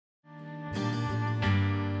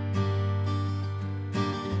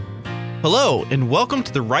Hello, and welcome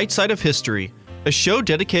to The Right Side of History, a show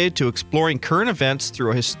dedicated to exploring current events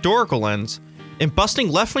through a historical lens and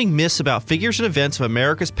busting left-wing myths about figures and events of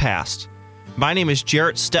America's past. My name is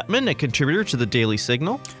Jarrett Stepman, a contributor to the Daily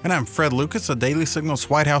Signal. And I'm Fred Lucas, a Daily Signal's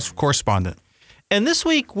White House correspondent. And this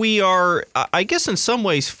week we are, I guess in some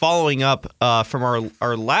ways, following up from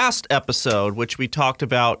our last episode, which we talked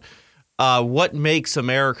about what makes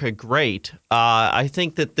America great. I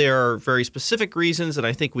think that there are very specific reasons, and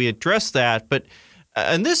I think we addressed that. But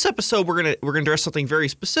in this episode, we're gonna address something very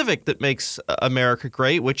specific that makes America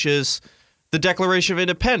great, which is the Declaration of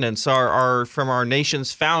Independence, our from our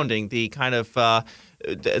nation's founding. The kind of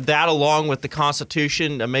that, along with the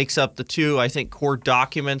Constitution, makes up the two, I think, core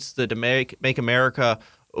documents that make America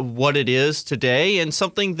what it is today, and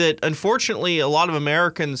something that unfortunately a lot of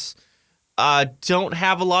Americans don't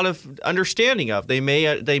have a lot of understanding of. They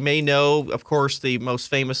may know, of course, the most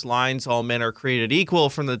famous lines, "All men are created equal,"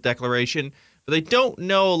 from the Declaration, but they don't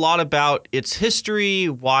know a lot about its history,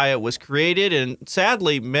 why it was created, and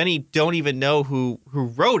sadly, many don't even know who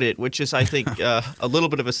wrote it, which is, I think, a little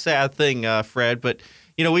bit of a sad thing, Fred. But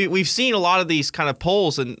you know, we've seen a lot of these kind of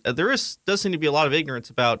polls, and does seem to be a lot of ignorance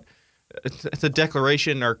about the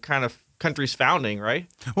Declaration, or kind of country's founding, right?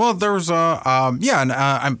 Well, there's I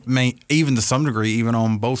mean, even to some degree, even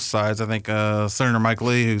on both sides, I think Senator Mike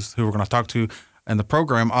Lee, who we're going to talk to in the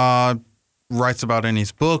program, writes about in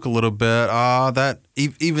his book a little bit that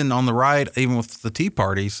even on the right, even with the Tea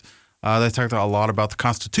Parties, they talked a lot about the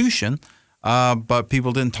Constitution, but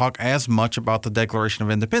people didn't talk as much about the Declaration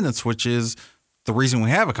of Independence, which is the reason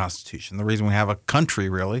we have a Constitution, the reason we have a country,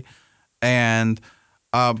 really, and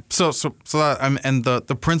so that, and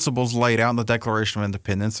the principles laid out in the Declaration of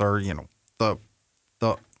Independence are, you know, the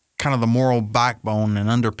kind of the moral backbone and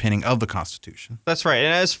underpinning of the Constitution. That's right.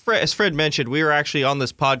 And as Fred mentioned, we were actually on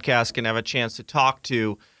this podcast going to have a chance to talk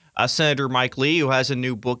to Senator Mike Lee, who has a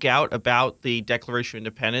new book out about the Declaration of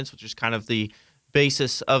Independence, which is kind of the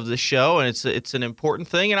basis of the show, and it's an important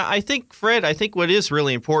thing. And I think, Fred, what is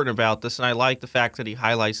really important about this, and I like the fact that he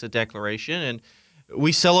highlights the Declaration, and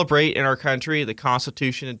we celebrate in our country the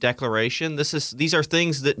Constitution and Declaration. These are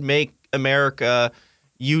things that make America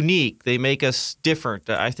unique. They make us different.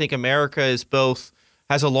 I think America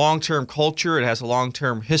has a long-term culture. It has a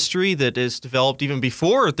long-term history that is developed even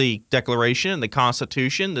before the Declaration and the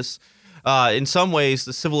Constitution. In some ways,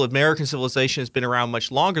 the American civilization has been around much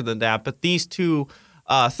longer than that. But these two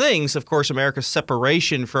things, of course, America's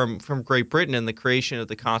separation from Great Britain and the creation of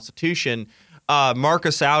the Constitution, mark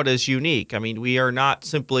us out as unique. I mean, we are not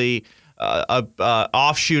simply a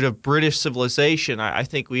offshoot of British civilization. I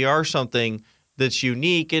think we are something that's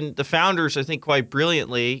unique. And the founders, I think, quite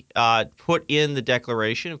brilliantly put in the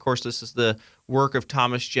Declaration. Of course, this is the work of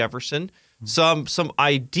Thomas Jefferson. Some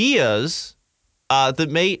ideas that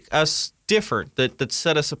make us different, that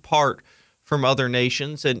set us apart from other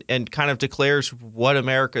nations, and kind of declares what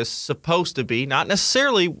America is supposed to be. Not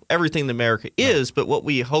necessarily everything that America is, but what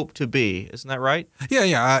we hope to be. Isn't that right?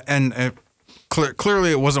 Yeah. And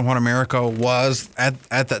clearly it wasn't what America was at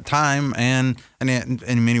that time, and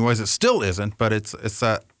in many ways it still isn't, but it's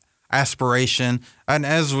that aspiration. And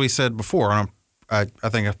as we said before, on I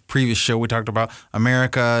think a previous show, we talked about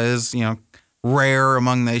America is, you know, rare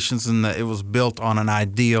among nations, and that it was built on an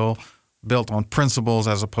ideal, built on principles,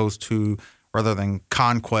 as opposed to rather than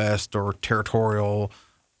conquest or territorial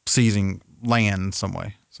seizing land in some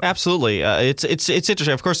way. So. Absolutely. It's interesting.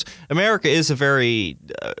 Of course, America is a very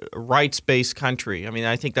rights-based country. I mean,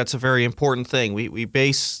 I think that's a very important thing. We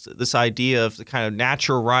base this idea of the kind of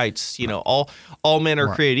natural rights. You know, all men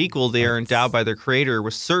are created equal. They are endowed by their Creator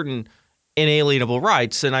with certain inalienable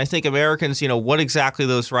rights. And I think Americans, you know, what exactly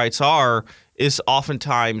those rights are is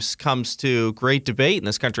oftentimes comes to great debate in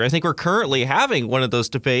this country. I think we're currently having one of those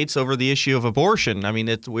debates over the issue of abortion. I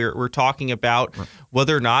mean, we're talking about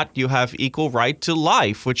whether or not you have equal right to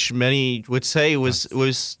life, which many would say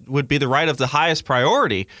would be the right of the highest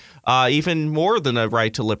priority, even more than a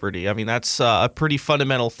right to liberty. I mean, that's a pretty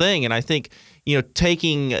fundamental thing. And I think, you know,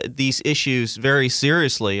 taking these issues very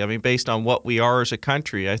seriously, I mean, based on what we are as a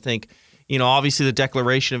country, I think, you know, obviously the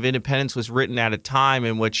Declaration of Independence was written at a time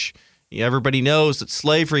in which everybody knows that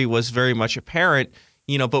slavery was very much apparent,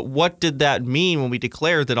 you know, but what did that mean when we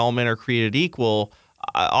declared that all men are created equal?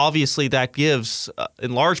 Obviously, that gives,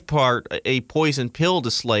 in large part, a poison pill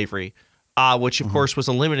to slavery, which, of course, was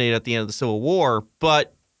eliminated at the end of the Civil War.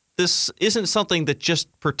 But this isn't something that just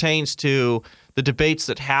pertains to the debates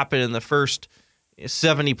that happened in the first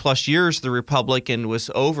 70-plus years of the Republic and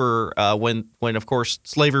was over when, of course,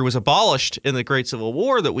 slavery was abolished in the Great Civil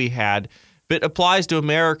War that we had. But it applies to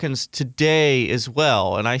Americans today as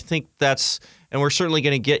well. And I think that's and we're certainly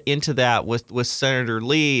going to get into that with Senator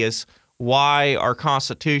Lee, is why our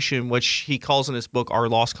Constitution, which he calls in his book our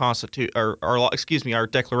lost Constitution, our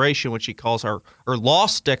Declaration, which he calls our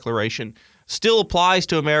lost Declaration, still applies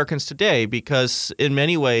to Americans today, because in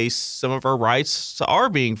many ways some of our rights are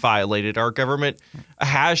being violated. Our government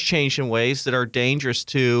has changed in ways that are dangerous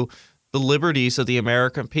to the liberties of the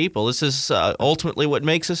American people. This is ultimately what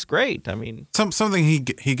makes us great. I mean, something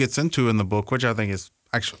he gets into in the book, which I think is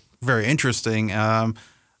actually very interesting,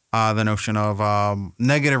 the notion of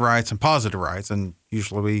negative rights and positive rights. And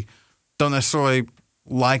usually we don't necessarily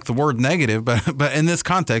like the word negative, but in this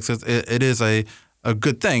context, it is a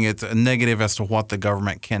good thing. It's a negative as to what the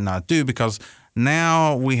government cannot do, because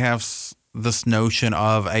now we have this notion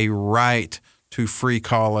of a right to free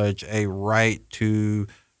college, a right to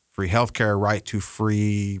free healthcare, a right to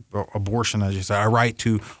free abortion, as you say, a right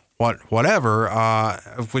to whatever,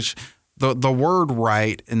 which the word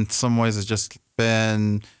right in some ways has just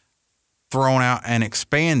been thrown out and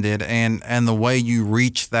expanded, and the way you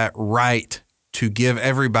reach that right to give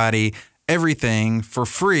everybody everything for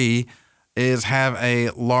free is have a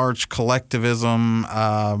large collectivism,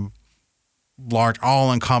 large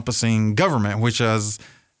all-encompassing government, which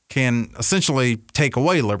can essentially take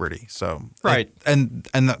away liberty. So right, and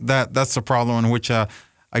that's the problem in which I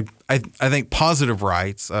think positive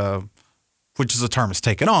rights, which is a term that's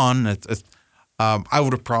taken on. I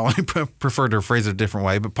would have probably preferred to phrase it a different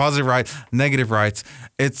way, but positive rights, negative rights,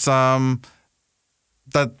 it's that's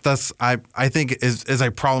I think is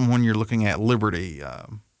a problem when you're looking at liberty,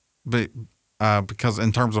 because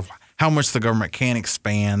in terms of how much the government can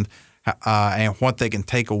expand and what they can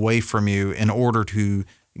take away from you in order to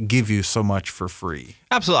give you so much for free.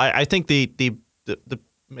 Absolutely. I think the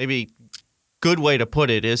maybe good way to put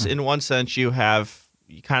it is, in one sense, you have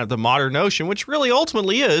kind of the modern notion, which really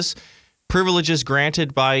ultimately is privileges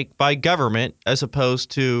granted by government as opposed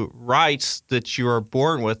to rights that you are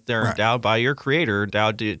born with. They're endowed by your Creator,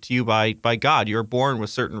 endowed to you by God. You're born with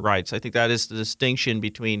certain rights. I think that is the distinction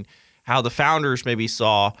between how the founders maybe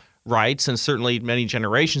saw rights, and certainly many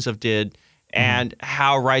generations of did, and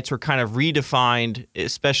how rights were kind of redefined,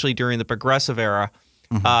 especially during the Progressive era,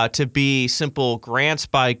 to be simple grants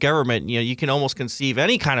by government. You know, you can almost conceive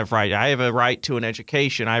any kind of right. I have a right to an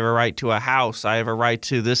education. I have a right to a house. I have a right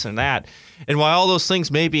to this and that. And while all those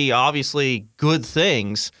things may be obviously good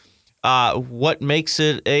things, what makes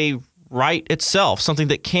it a right itself, something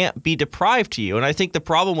that can't be deprived to you? And I think the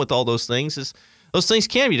problem with all those things is those things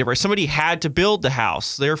can be deprived. Somebody had to build the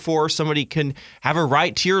house. Therefore, somebody can have a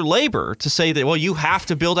right to your labor to say that, well, you have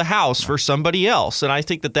to build a house for somebody else. And I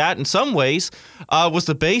think that in some ways was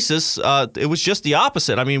the basis. It was just the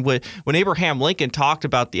opposite. I mean, when Abraham Lincoln talked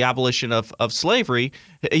about the abolition of slavery,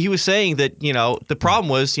 he was saying that, the problem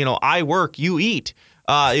was, I work, you eat.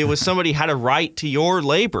 It was somebody had a right to your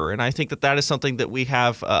labor. And I think that is something that we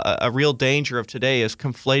have a real danger of today, is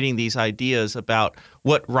conflating these ideas about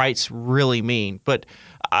what rights really mean. But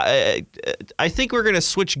I think we're going to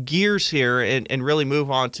switch gears here and really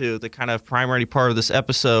move on to the kind of primary part of this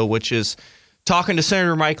episode, which is talking to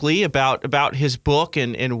Senator Mike Lee about his book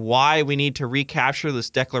and why we need to recapture this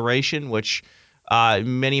declaration, which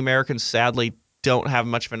many Americans sadly don't have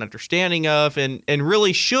much of an understanding of and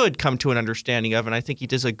really should come to an understanding of. And I think he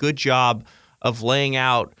does a good job of laying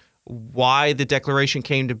out why the Declaration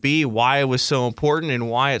came to be, why it was so important, and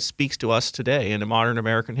why it speaks to us today in modern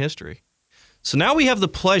American history. So now we have the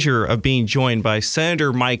pleasure of being joined by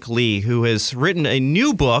Senator Mike Lee, who has written a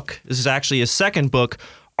new book. This is actually his second book,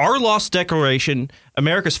 Our Lost Declaration,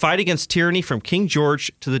 America's Fight Against Tyranny from King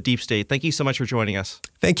George to the Deep State. Thank you so much for joining us.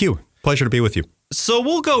 Thank you. Pleasure to be with you. So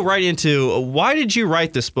we'll go right into, why did you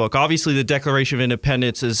write this book? Obviously, the Declaration of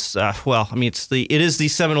Independence is, it is the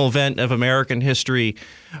seminal event of American history.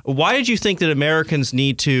 Why did you think that Americans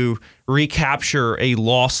need to recapture a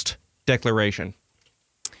lost declaration?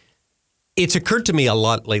 It's occurred to me a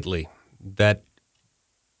lot lately that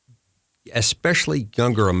especially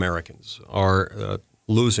younger Americans are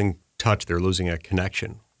losing touch. They're losing a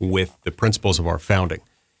connection with the principles of our founding.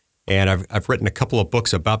 And I've written a couple of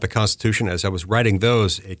books about the Constitution. As I was writing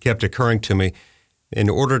those, it kept occurring to me, in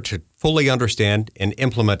order to fully understand and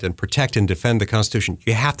implement and protect and defend the Constitution,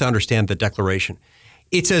 you have to understand the Declaration.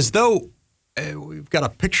 It's as though we've got a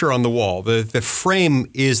picture on the wall. The frame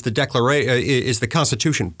is the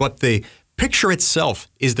Constitution, but the picture itself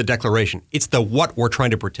is the Declaration. It's what we're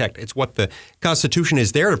trying to protect. It's what the Constitution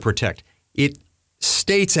is there to protect. It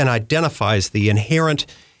states and identifies the inherent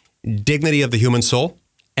dignity of the human soul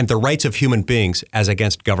and the rights of human beings as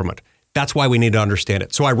against government. That's why we need to understand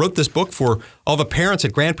it. So I wrote this book for all the parents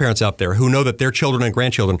and grandparents out there who know that their children and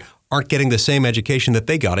grandchildren aren't getting the same education that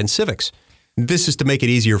they got in civics. This is to make it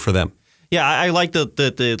easier for them. Yeah, I like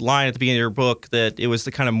the line at the beginning of your book that it was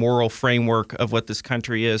the kind of moral framework of what this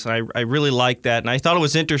country is. And I really like that. And I thought it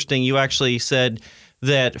was interesting. You actually said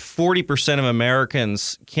that 40% of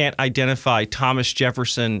Americans can't identify Thomas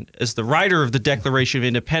Jefferson as the writer of the Declaration of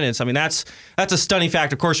Independence. I mean, that's a stunning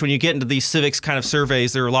fact. Of course, when you get into these civics kind of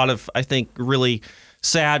surveys, there are a lot of, I think, really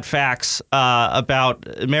sad facts about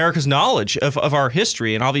America's knowledge of our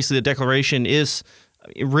history. And obviously the Declaration is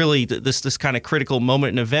really this kind of critical moment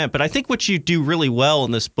and event. But I think what you do really well in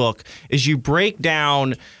this book is you break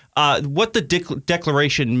down what the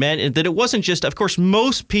Declaration meant, and that it wasn't just, of course,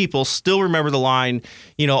 most people still remember the line,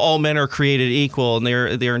 all men are created equal and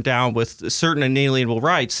they're endowed with certain inalienable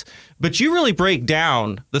rights. But you really break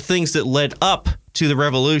down the things that led up to the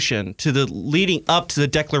revolution, to the leading up to the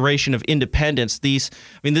Declaration of Independence. This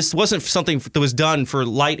wasn't something that was done for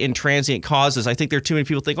light and transient causes. I think there are too many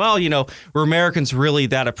people think, were Americans really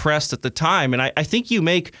that oppressed at the time? And I think you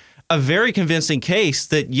make a very convincing case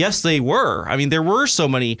that, yes, they were. I mean, there were so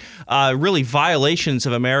many really violations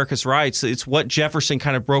of America's rights. It's what Jefferson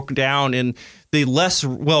kind of broke down in the less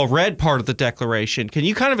well-read part of the Declaration. Can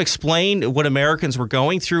you kind of explain what Americans were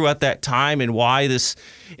going through at that time and why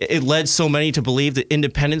it led so many to believe that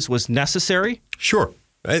independence was necessary? Sure.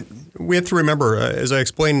 We have to remember, as I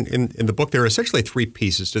explain in the book, there are essentially three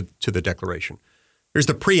pieces to the Declaration. There's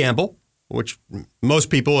the preamble, which most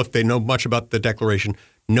people, if they know much about the Declaration,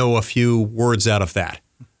 know a few words out of that.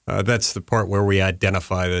 That's the part where we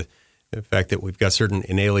identify the fact that we've got certain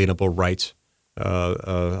inalienable rights,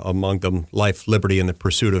 among them life, liberty, and the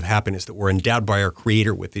pursuit of happiness, that we're endowed by our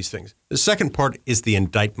Creator with these things. The second part is the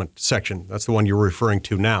indictment section. That's the one you're referring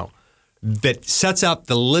to now, that sets out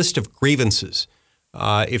the list of grievances.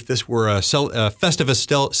 If this were a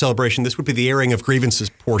Festivus celebration, this would be the airing of grievances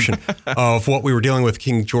portion of what we were dealing with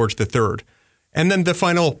King George III. And then the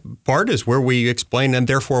final part is where we explain, and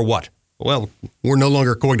therefore what? Well, we're no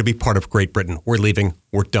longer going to be part of Great Britain. We're leaving.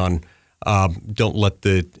 We're done. Don't let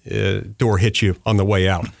the door hit you on the way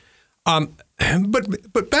out.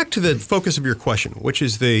 But back to the focus of your question, which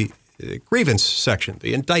is the grievance section,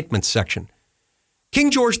 the indictment section. King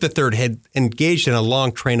George III had engaged in a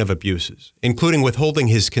long train of abuses, including withholding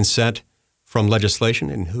his consent from legislation,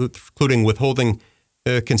 including withholding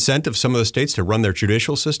consent of some of the states to run their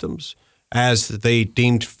judicial systems as they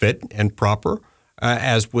deemed fit and proper,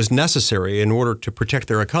 as was necessary in order to protect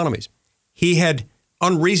their economies. He had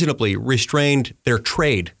unreasonably restrained their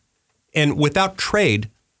trade. And without trade,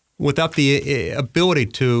 without the ability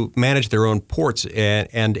to manage their own ports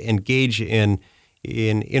and engage in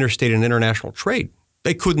interstate and international trade,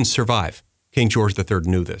 they couldn't survive. King George III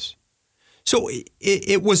knew this. So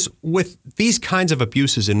it was with these kinds of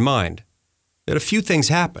abuses in mind that a few things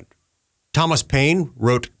happened. Thomas Paine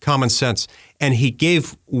wrote Common Sense, and he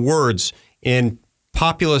gave words in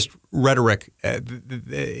populist rhetoric,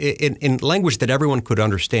 in language that everyone could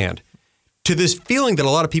understand, to this feeling that a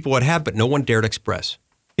lot of people would have, but no one dared express.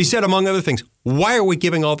 He said, among other things, why are we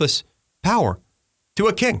giving all this power to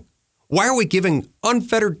a king? Why are we giving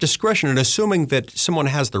unfettered discretion and assuming that someone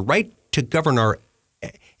has the right to govern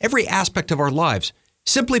every aspect of our lives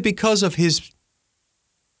simply because of his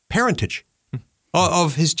parentage,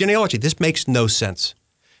 of his genealogy? This makes no sense.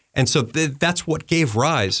 And so that's what gave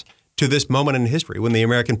rise to this moment in history when the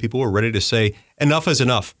American people were ready to say, enough is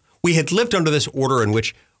enough. We had lived under this order in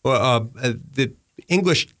which the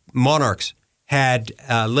English monarchs had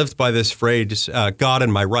lived by this phrase, God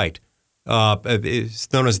and my right.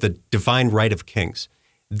 It's known as the divine right of kings.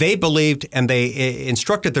 They believed and they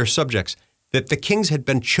instructed their subjects that the kings had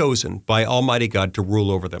been chosen by Almighty God to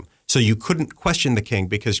rule over them. So you couldn't question the king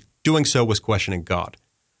because doing so was questioning God.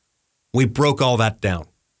 We broke all that down.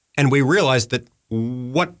 And we realized that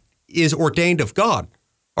what is ordained of God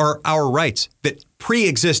are our rights that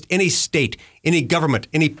pre-exist any state, any government,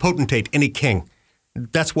 any potentate, any king.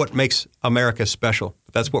 That's what makes America special.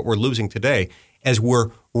 That's what we're losing today as we're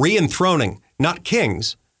re-enthroning not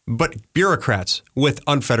kings, but bureaucrats with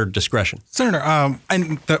unfettered discretion. Senator,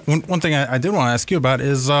 and one thing I did want to ask you about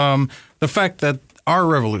is the fact that our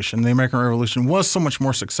revolution, the American Revolution, was so much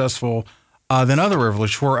more successful than other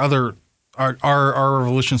revolutions, where our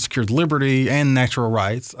revolution secured liberty and natural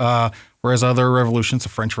rights, whereas other revolutions, the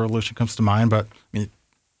French Revolution comes to mind, but I mean,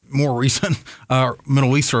 more recent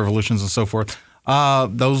Middle East revolutions and so forth,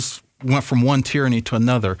 those went from one tyranny to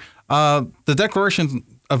another. The Declaration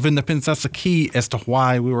of Independence, that's the key as to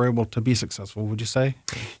why we were able to be successful, would you say?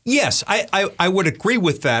 Yes, I would agree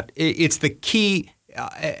with that. It's the key,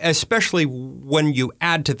 especially when you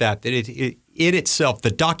add to that it itself,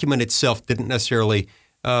 the document itself didn't necessarily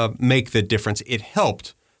make the difference. It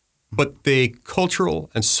helped, but the cultural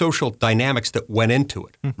and social dynamics that went into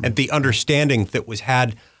it and the understanding that was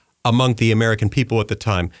had among the American people at the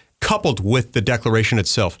time, coupled with the Declaration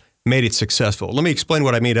itself, made it successful. Let me explain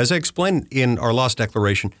what I mean. As I explained in our Lost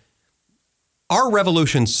Declaration, our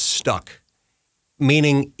revolution stuck,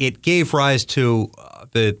 meaning it gave rise to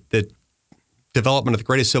the development of the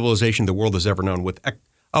greatest civilization the world has ever known, with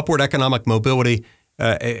upward economic mobility,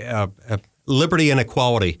 liberty and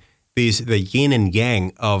equality, the yin and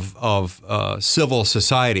yang of civil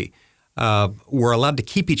society, were allowed to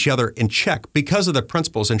keep each other in check because of the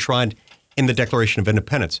principles enshrined in the Declaration of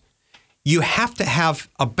Independence. You have to have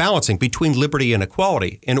a balancing between liberty and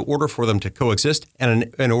equality in order for them to coexist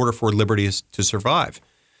and in order for liberties to survive.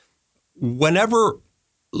 Whenever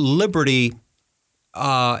liberty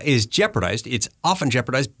is jeopardized, it's often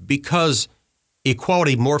jeopardized because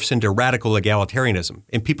equality morphs into radical egalitarianism,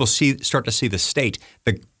 and people start to see the state,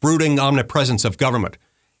 the brooding omnipresence of government,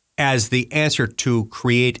 as the answer to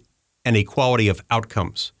create an equality of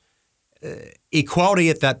outcomes. Equality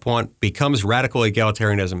at that point becomes radical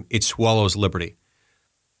egalitarianism. It swallows liberty.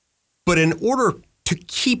 But in order to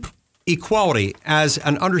keep equality as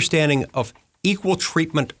an understanding of equal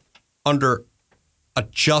treatment under a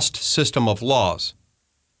just system of laws,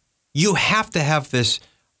 you have to have this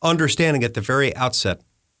understanding at the very outset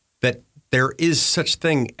that there is such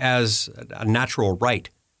thing as a natural right.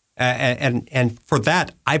 And for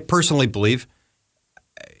that, I personally believe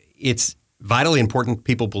it's vitally important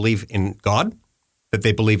people believe in God, that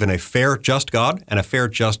they believe in a fair, just God, and a fair,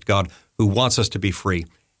 just God who wants us to be free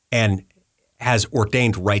and has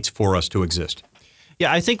ordained rights for us to exist.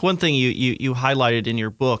 Yeah, I think one thing you highlighted in your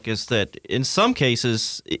book is that in some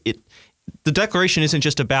cases, the Declaration isn't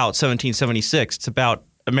just about 1776. It's about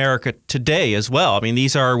America today as well. I mean,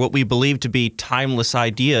 these are what we believe to be timeless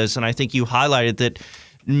ideas, and I think you highlighted that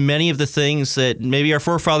many of the things that maybe our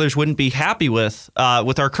forefathers wouldn't be happy with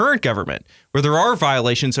our current government, where there are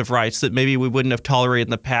violations of rights that maybe we wouldn't have tolerated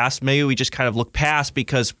in the past. Maybe we just kind of look past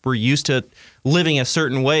because we're used to living a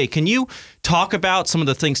certain way. Can you talk about some of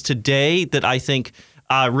the things today that I think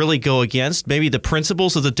really go against maybe the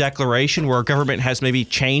principles of the Declaration, where our government has maybe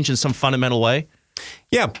changed in some fundamental way?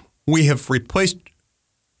 Yeah, we have replaced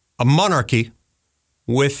a monarchy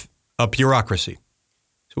with a bureaucracy.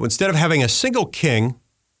 So instead of having a single king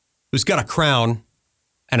who's got a crown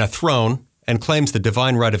and a throne and claims the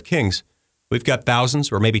divine right of kings, we've got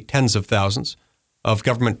thousands or maybe tens of thousands of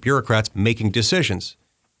government bureaucrats making decisions.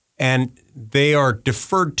 And they are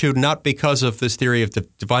deferred to not because of this theory of the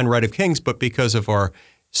divine right of kings, but because of our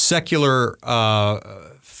secular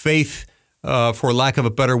faith, for lack of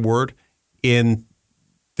a better word, in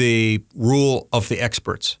the rule of the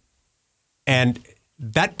experts. And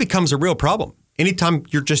that becomes a real problem. Anytime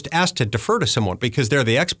you're just asked to defer to someone because they're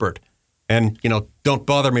the expert and, don't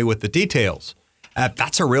bother me with the details,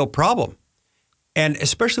 that's a real problem. And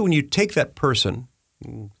especially when you take that person,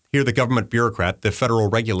 here the government bureaucrat, the federal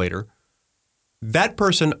regulator, that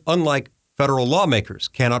person, unlike federal lawmakers,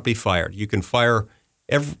 cannot be fired. You can fire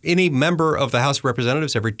any member of the House of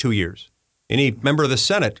Representatives every 2 years. Any member of the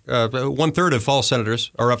Senate, 1/3 of all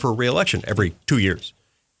senators are up for re-election every 2 years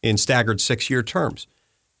in staggered 6-year terms.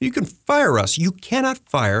 You can fire us. You cannot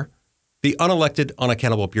fire the unelected,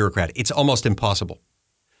 unaccountable bureaucrat. It's almost impossible.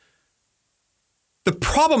 The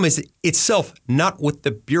problem is itself not with the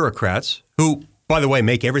bureaucrats, who, by the way,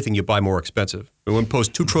 make everything you buy more expensive, who impose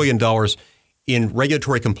 $2 trillion in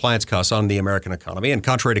regulatory compliance costs on the American economy. And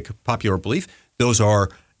contrary to popular belief, those are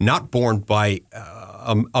not borne by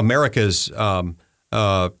America's top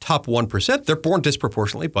 1%. They're borne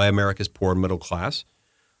disproportionately by America's poor and middle class.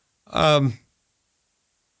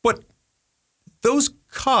 But those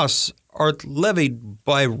costs are levied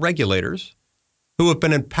by regulators who have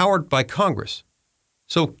been empowered by Congress.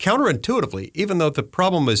 So counterintuitively, even though the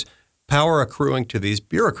problem is power accruing to these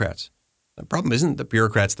bureaucrats, the problem isn't the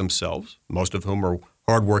bureaucrats themselves, most of whom are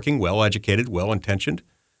hardworking, well-educated, well-intentioned,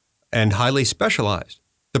 and highly specialized.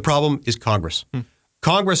 The problem is Congress.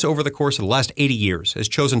 Congress, over the course of the last 80 years, has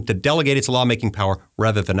chosen to delegate its lawmaking power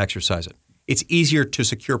rather than exercise it. It's easier to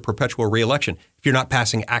secure perpetual re-election if you're not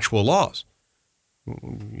passing actual laws.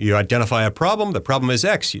 You identify a problem, the problem is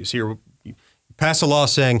X. You pass a law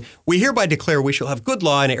saying, we hereby declare we shall have good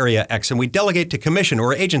law in area X, and we delegate to commission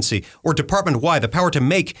or agency or department Y the power to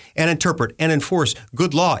make and interpret and enforce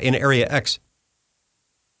good law in area X.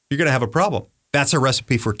 You're going to have a problem. That's a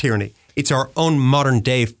recipe for tyranny. It's our own modern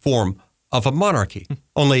day form of a monarchy.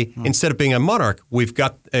 Only instead of being a monarch, we've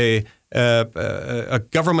got a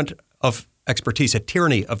government of expertise, a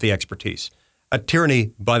tyranny of the expertise, a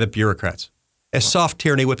tyranny by the bureaucrats, a soft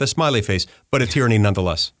tyranny with a smiley face, but a tyranny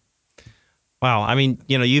nonetheless. Wow. I mean,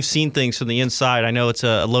 you've seen things from the inside. I know it's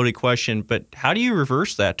a loaded question, but how do you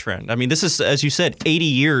reverse that trend? I mean, this is, as you said, 80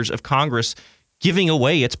 years of Congress giving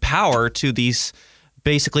away its power to these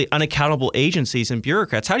basically unaccountable agencies and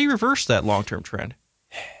bureaucrats. How do you reverse that long-term trend?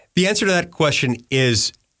 The answer to that question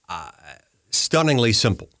is stunningly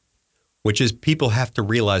simple, which is people have to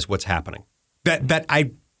realize what's happening. That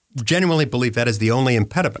I genuinely believe that is the only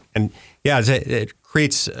impediment. And yeah, it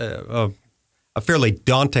creates a fairly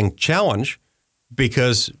daunting challenge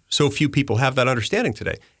because so few people have that understanding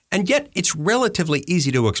today. And yet it's relatively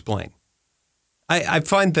easy to explain. I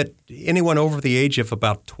find that anyone over the age of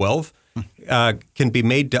about 12 can be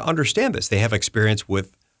made to understand this. They have experience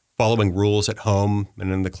with following rules at home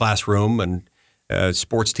and in the classroom and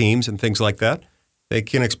sports teams and things like that. They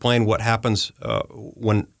can explain what happens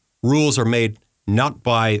when rules are made not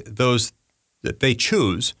by those that they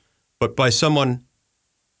choose, but by someone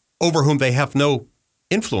over whom they have no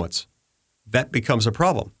influence. That becomes a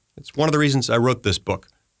problem. It's one of the reasons I wrote this book.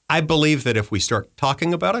 I believe that if we start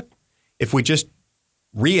talking about it, if we just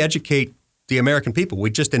re-educate the American people, we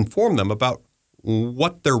just inform them about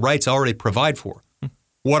what their rights already provide for,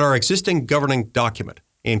 what our existing governing document,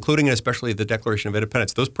 including and especially the Declaration of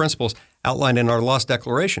Independence, those principles outlined in our Lost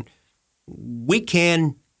Declaration, we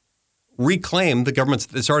can reclaim the government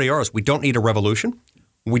that's already ours. We don't need a revolution.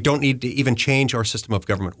 We don't need to even change our system of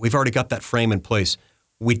government. We've already got that frame in place.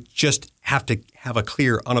 We just have to have a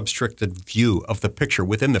clear, unobstructed view of the picture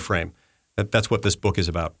within the frame. That's what this book is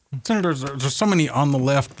about. Senator, there's so many on the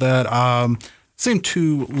left that seem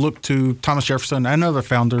to look to Thomas Jefferson and other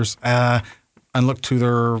founders and look to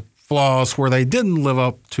their flaws where they didn't live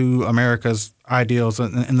up to America's ideals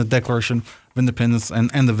in the Declaration of Independence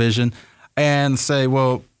and the vision, and say,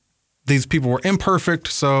 well, these people were imperfect,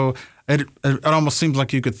 so it almost seems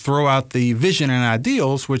like you could throw out the vision and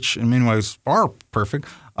ideals, which in many ways are perfect,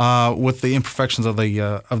 with the imperfections of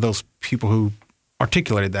those people who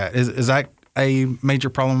articulated that. Is that a major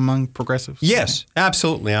problem among progressives? Yes,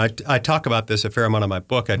 absolutely. I talk about this a fair amount in my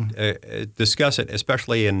book. I discuss it,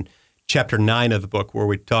 especially in Chapter 9 of the book, where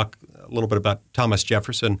we talk a little bit about Thomas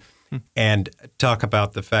Jefferson and talk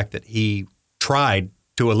about the fact that he tried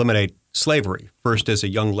to eliminate slavery, first as a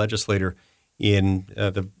young legislator in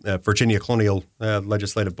the Virginia colonial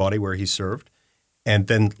legislative body where he served, and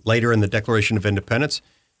then later in the Declaration of Independence.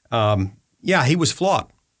 He was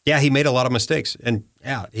flawed. Yeah, he made a lot of mistakes, and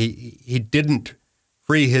yeah, he didn't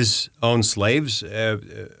free his own slaves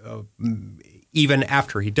even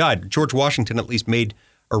after he died. George Washington at least made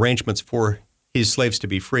arrangements for his slaves to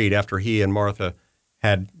be freed after he and Martha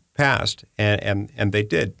had passed, and they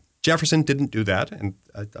did. Jefferson didn't do that, and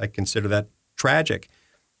I consider that tragic.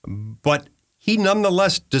 But he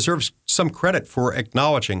nonetheless deserves some credit for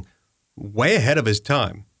acknowledging way ahead of his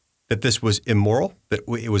time that this was immoral, that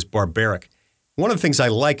it was barbaric. One of the things I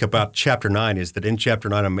like about Chapter 9 is that in Chapter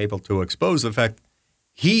 9 I'm able to expose the fact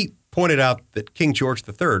he pointed out that King George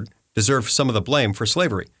III deserved some of the blame for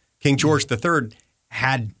slavery. King George III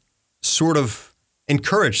had sort of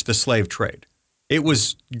encouraged the slave trade. It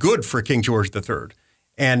was good for King George III.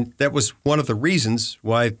 And that was one of the reasons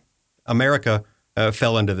why America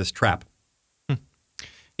fell into this trap.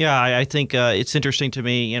 Yeah, I think it's interesting to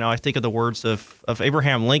me. I think of the words of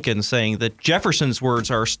Abraham Lincoln saying that Jefferson's words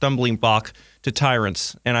are a stumbling block to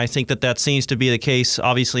tyrants. And I think that seems to be the case.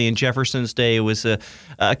 Obviously, in Jefferson's day, it was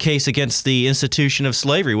a case against the institution of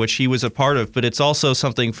slavery, which he was a part of. But it's also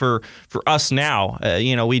something for us now.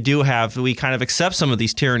 We kind of accept some of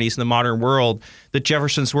these tyrannies in the modern world. That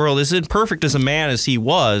Jefferson's world is imperfect as a man as he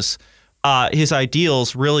was. His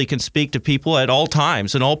ideals really can speak to people at all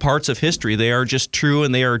times, in all parts of history. They are just true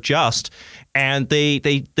and they are just. And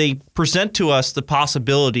they present to us the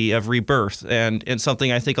possibility of rebirth and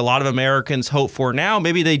something I think a lot of Americans hope for now.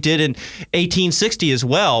 Maybe they did in 1860 as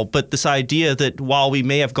well. But this idea that while we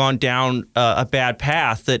may have gone down a bad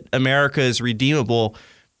path, that America is redeemable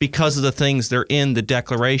because of the things that are in the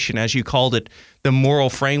Declaration, as you called it, the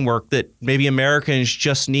moral framework that maybe Americans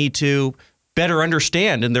just need to better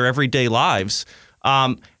understand in their everyday lives.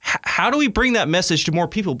 How do we bring that message to more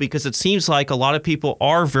people? Because it seems like a lot of people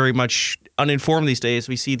are very much uninformed these days.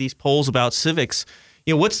 We see these polls about civics.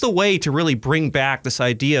 What's the way to really bring back this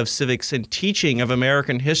idea of civics and teaching of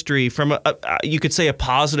American history from you could say a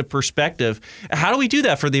positive perspective? How do we do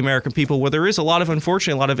that for the American people where there is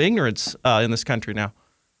unfortunately, a lot of ignorance in this country now?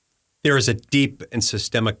 There is a deep and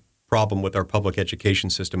systemic problem with our public education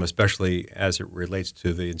system, especially as it relates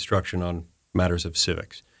to the instruction on matters of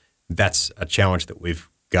civics. That's a challenge that we've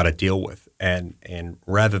got to deal with. And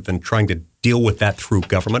rather than trying to deal with that through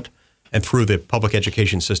government and through the public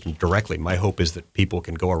education system directly, my hope is that people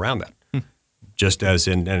can go around that. just as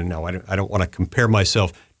in, and no, I don't want to compare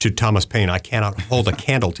myself to Thomas Paine. I cannot hold a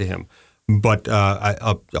candle to him. But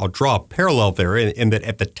I'll draw a parallel there in that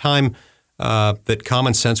at the time that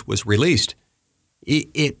Common Sense was released,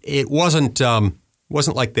 it wasn't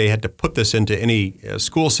like they had to put this into any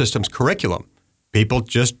school system's curriculum. People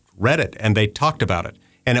just read it and they talked about it.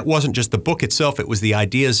 And it wasn't just the book itself, it was the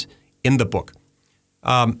ideas in the book.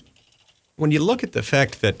 When you look at the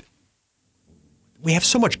fact that we have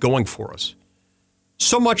so much going for us,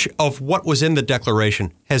 so much of what was in the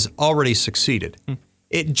Declaration has already succeeded.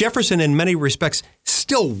 Jefferson, in many respects,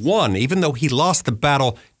 still won, even though he lost the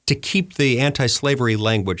battle to keep the anti-slavery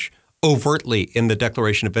language overtly in the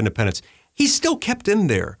Declaration of Independence. He still kept in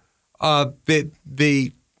there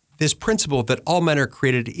this principle that all men are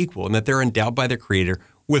created equal and that they're endowed by their Creator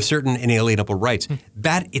with certain inalienable rights.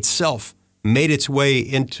 That itself made its way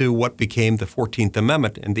into what became the 14th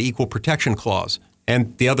Amendment and the Equal Protection Clause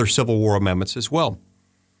and the other Civil War amendments as well.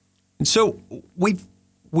 And so we've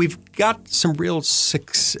got some real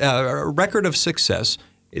record of success.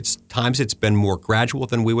 Times it's been more gradual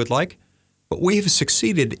than we would like, but we have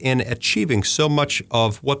succeeded in achieving so much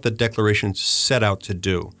of what the Declaration set out to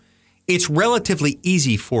do. It's relatively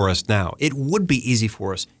easy for us now. It would be easy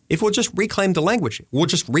for us if we'll just reclaim the language. We'll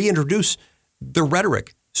just reintroduce the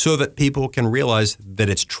rhetoric so that people can realize that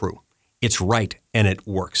it's true. It's right, and it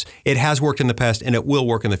works. It has worked in the past, and it will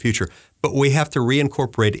work in the future. But we have to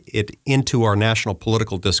reincorporate it into our national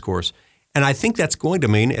political discourse. And I think that's going to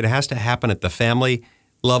mean it has to happen at the family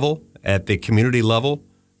level, at the community level,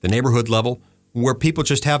 the neighborhood level, where people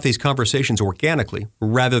just have these conversations organically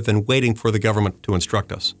rather than waiting for the government to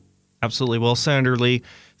instruct us. Absolutely. Well, Senator Lee,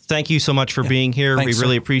 thank you so much for being here. Thanks, we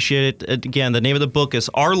really appreciate it. Again, the name of the book is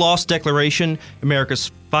Our Lost Declaration,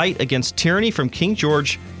 America's Fight Against Tyranny from King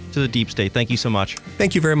George to the Deep State. Thank you so much.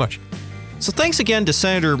 Thank you very much. So thanks again to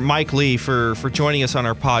Senator Mike Lee for joining us on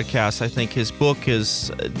our podcast. I think his book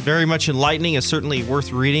is very much enlightening. It's certainly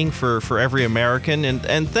worth reading for every American.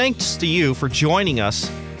 And thanks to you for joining us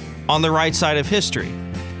on the right side of history.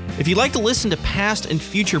 If you'd like to listen to past and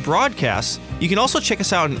future broadcasts, you can also check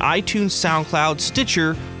us out on iTunes, SoundCloud,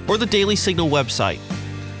 Stitcher, or the Daily Signal website.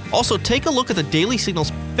 Also, take a look at the Daily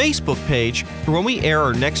Signal's Facebook page for when we air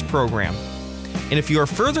our next program. And if you are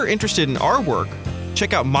further interested in our work,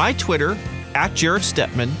 check out my Twitter, @Jarrett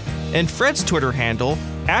Stepman, and Fred's Twitter handle,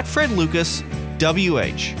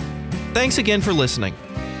 @FredLucasWH. Thanks again for listening.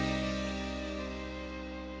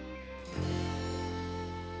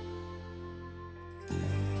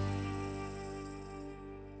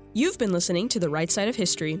 You've been listening to The Right Side of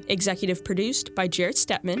History, executive produced by Jarrett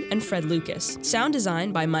Stepman and Fred Lucas. Sound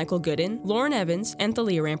design by Michael Gooden, Lauren Evans, and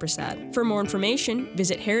Thalia Rampersad. For more information,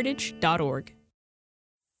 visit heritage.org.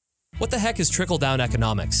 What the heck is trickle-down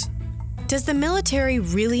economics? Does the military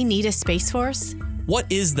really need a space force? What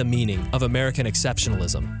is the meaning of American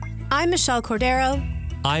exceptionalism? I'm Michelle Cordero.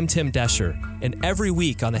 I'm Tim Descher, and every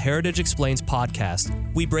week on the Heritage Explains podcast,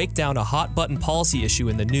 we break down a hot-button policy issue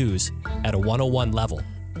in the news at a 101 level.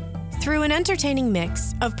 Through an entertaining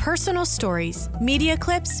mix of personal stories, media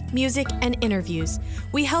clips, music, and interviews,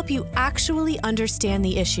 we help you actually understand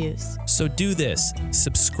the issues. So do this.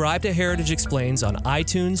 Subscribe to Heritage Explains on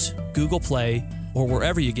iTunes, Google Play, or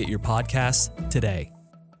wherever you get your podcasts today.